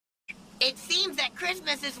It seems that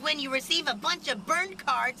Christmas is when you receive a bunch of burned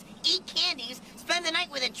cards, eat candies, spend the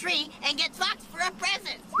night with a tree, and get socks for a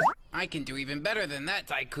present. I can do even better than that,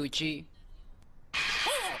 Taikuchi.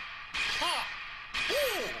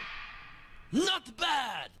 Not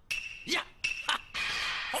bad! Yeah!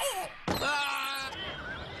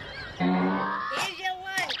 Here's your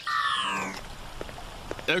lunch.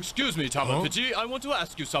 Excuse me, Tamagotchi, I want to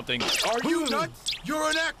ask you something. Are you nuts? You're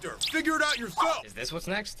an actor. Figure it out yourself. Is this what's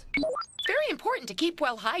next? Very important to keep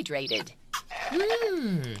well hydrated.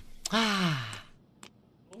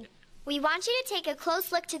 We want you to take a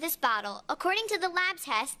close look to this bottle. According to the lab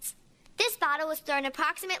tests, this bottle was thrown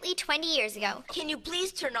approximately 20 years ago. Can you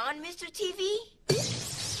please turn on Mr. TV?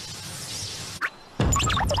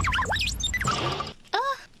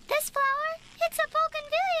 Oh, this flower? It's a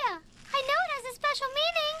bougainvillea. I know it has a special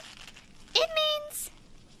meaning. It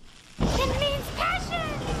means passion.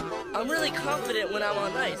 I'm really confident when I'm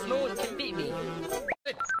on ice. No one can beat me.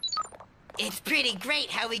 It's pretty great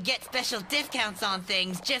how we get special discounts on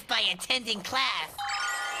things just by attending class.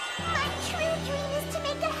 My true dream is to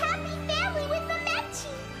make a happy family with Mamechi.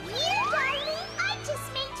 Here, darling, I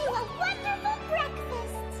just made you a wonderful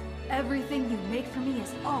breakfast. Everything you make for me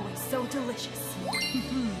is always so delicious.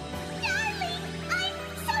 No!